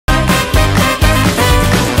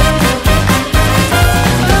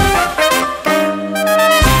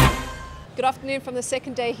afternoon from the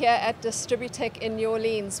second day here at DTECH in New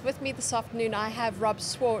Orleans. With me this afternoon I have Rob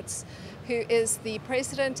Schwartz, who is the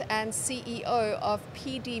President and CEO of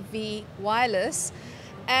pdvWireless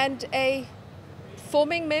and a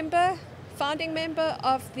founding member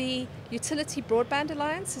of the Utility Broadband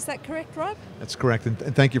Alliance. Is that correct, Rob? That's correct, and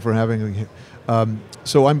thank you for having me.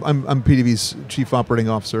 So I'm PDV's Chief Operating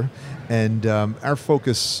Officer, and our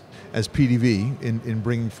focus as PDV in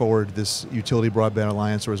bringing forward this Utility Broadband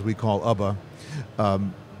Alliance, or as we call UBA,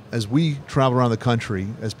 as we travel around the country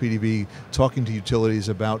as PDV talking to utilities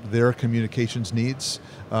about their communications needs.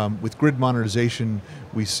 With grid modernization,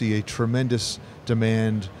 we see a tremendous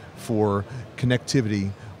demand for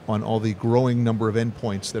connectivity on all the growing number of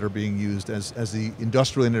endpoints that are being used as the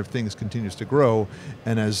industrial Internet of Things continues to grow,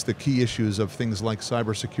 and as the key issues of things like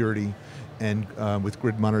cybersecurity and with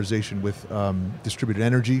grid modernization, with distributed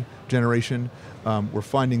energy generation, we're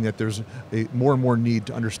finding that there's more and more need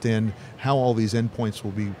to understand how all these endpoints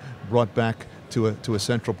will be brought back to a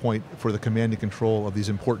central point for the command and control of these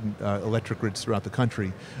important electric grids throughout the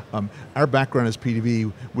country. Our background as PDV,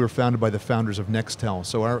 we were founded by the founders of Nextel,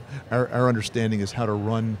 so our understanding is how to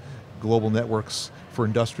run global networks for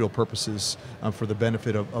industrial purposes for the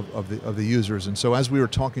benefit of the users. And so as we were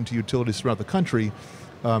talking to utilities throughout the country,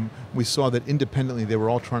 we saw that independently they were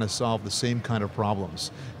all trying to solve the same kind of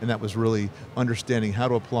problems, and that was really understanding how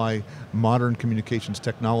to apply modern communications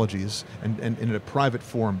technologies and in a private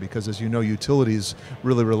form, because as you know, utilities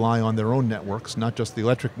really rely on their own networks, not just the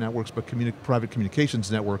electric networks, but private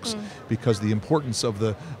communications networks, because the importance of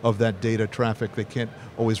that data traffic, they can't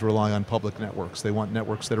always rely on public networks. They want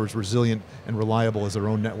networks that are as resilient and reliable as their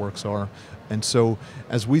own networks are. And so,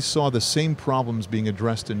 as we saw the same problems being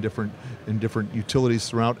addressed in different utilities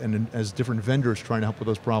throughout, and as different vendors trying to help with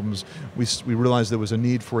those problems, we realized there was a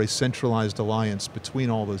need for a centralized alliance between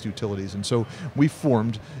all those utilities. And so we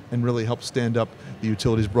formed and really helped stand up the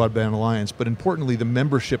Utilities Broadband Alliance. But importantly, the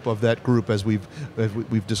membership of that group, as we've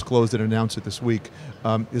disclosed and announced it this week,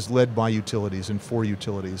 is led by utilities and for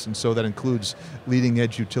utilities. And so that includes leading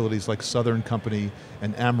edge utilities like Southern Company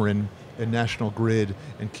and Ameren and National Grid,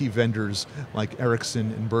 and key vendors like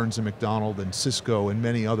Ericsson and Burns and McDonnell and Cisco and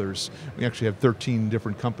many others. We actually have 13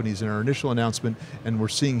 different companies in our initial announcement, and we're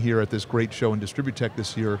seeing here at this great show in DTECH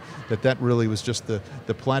this year that really was just the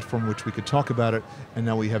platform which we could talk about it, and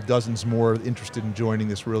now we have dozens more interested in joining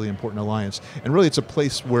this really important alliance. And really it's a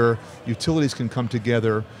place where utilities can come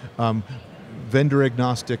together, vendor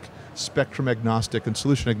agnostic, spectrum agnostic, and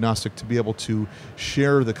solution agnostic, to be able to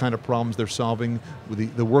share the kind of problems they're solving,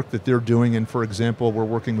 with the work that they're doing. And for example, we're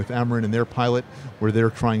working with Ameren in their pilot where they're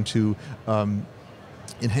trying to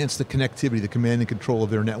enhance the connectivity, the command and control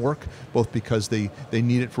of their network, both because they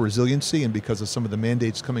need it for resiliency and because of some of the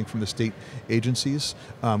mandates coming from the state agencies.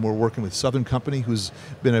 We're working with Southern Company, who's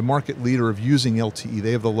been a market leader of using LTE.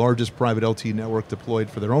 They have the largest private LTE network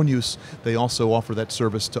deployed for their own use. They also offer that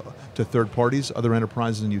service to third parties, other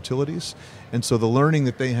enterprises and utilities. And so the learning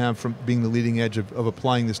that they have from being the leading edge of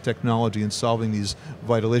applying this technology and solving these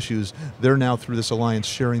vital issues, they're now through this alliance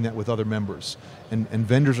sharing that with other members. And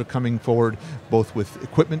vendors are coming forward both with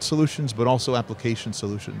equipment solutions but also application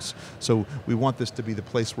solutions. So we want this to be the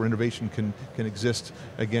place where innovation can exist,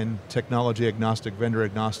 again, technology agnostic, vendor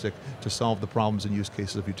agnostic, to solve the problems and use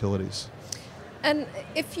cases of utilities. And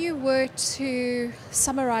if you were to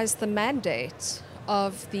summarize the mandate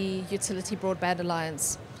of the Utility Broadband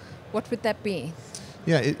Alliance, what would that be?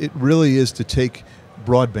 Yeah, it really is to take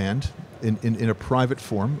broadband in a private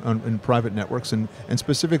form, in private networks, and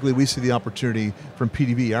specifically we see the opportunity from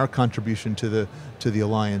PDV. Our contribution to the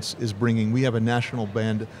Alliance is we have a national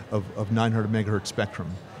band of 900 megahertz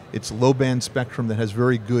spectrum. It's low band spectrum that has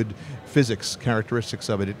very good physics characteristics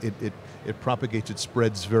of it. It propagates, it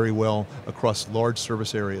spreads very well across large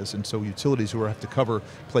service areas, and so utilities who have to cover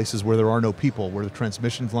places where there are no people, where the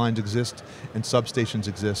transmission lines exist and substations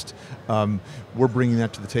exist, we're bringing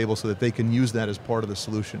that to the table so that they can use that as part of the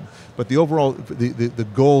solution. But the overall, the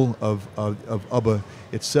goal of UBA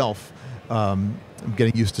itself, I'm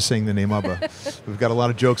getting used to saying the name UBA. We've got a lot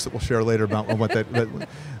of jokes that we'll share later about what that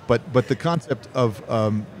but the concept of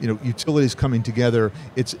utilities coming together,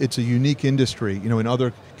 it's a unique industry. In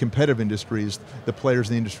other competitive industries, the players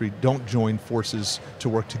in the industry don't join forces to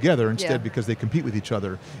work together, instead because they compete with each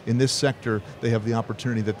other. In this sector, they have the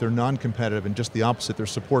opportunity that they're non-competitive, and just the opposite, they're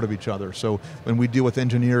supportive of each other. So when we deal with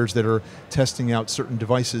engineers that are testing out certain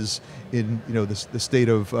devices in the state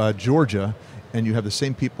of Georgia, and you have the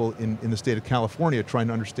same people in the state of California trying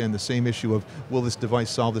to understand the same issue of, will this device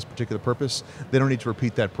solve this particular purpose? They don't need to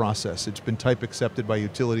repeat that process. It's been type accepted by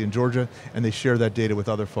utility in Georgia, and they share that data with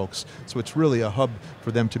other folks. So it's really a hub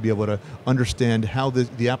for them to be able to understand how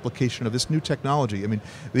the application of this new technology. I mean,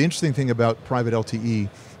 the interesting thing about private LTE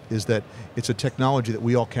is that it's a technology that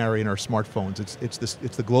we all carry in our smartphones.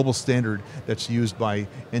 It's the global standard that's used by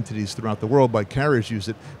entities throughout the world, by carriers use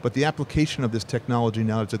it, but the application of this technology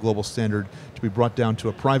now it's a global standard to be brought down to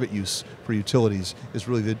a private use for utilities is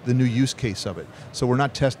really the new use case of it. So we're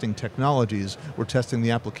not testing technologies, we're testing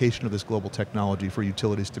the application of this global technology for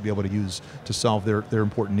utilities to be able to use to solve their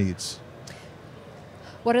important needs.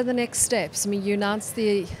 What are the next steps? I mean, you announced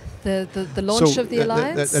the launch of the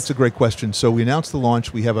alliance? That's a great question. So we announced the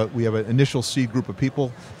launch. We have an initial seed group of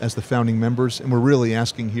people as the founding members, and we're really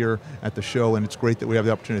asking here at the show, and it's great that we have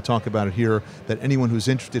the opportunity to talk about it here, that anyone who's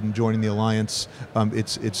interested in joining the alliance,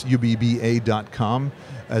 it's ubba.com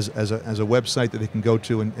as a website that they can go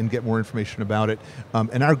to and get more information about it.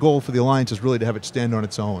 And our goal for the alliance is really to have it stand on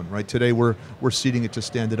its own. Right today we're seeding it to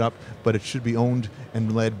stand it up, but it should be owned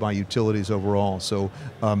and led by utilities overall. So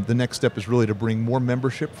the next step is really to bring more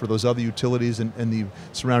membership for those other utilities and the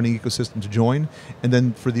surrounding ecosystem to join, and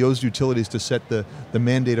then for those utilities to set the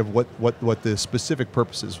mandate of what the specific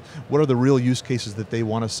purpose is. What are the real use cases that they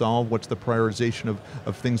want to solve? What's the prioritization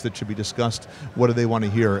of things that should be discussed? What do they want to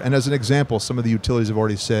hear? And as an example, some of the utilities have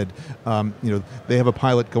already said, they have a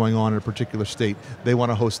pilot going on in a particular state. They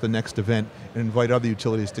want to host the next event and invite other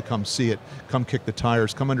utilities to come see it, come kick the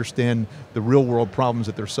tires, come understand the real world problems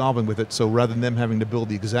that they're solving with it. So rather than them having to build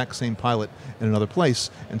the exact same pilot in another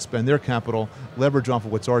place and spend their capital, leverage off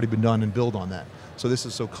of what's already been done and build on that. So this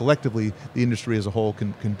is so collectively the industry as a whole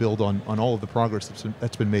can build on all of the progress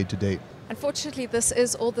that's been made to date. Unfortunately, this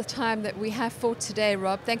is all the time that we have for today,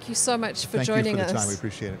 Rob. Thank you so much for joining us. Thank you for the time, we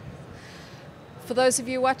appreciate it. For those of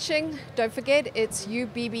you watching, don't forget it's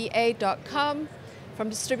ubba.com. From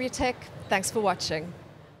DTECH, thanks for watching.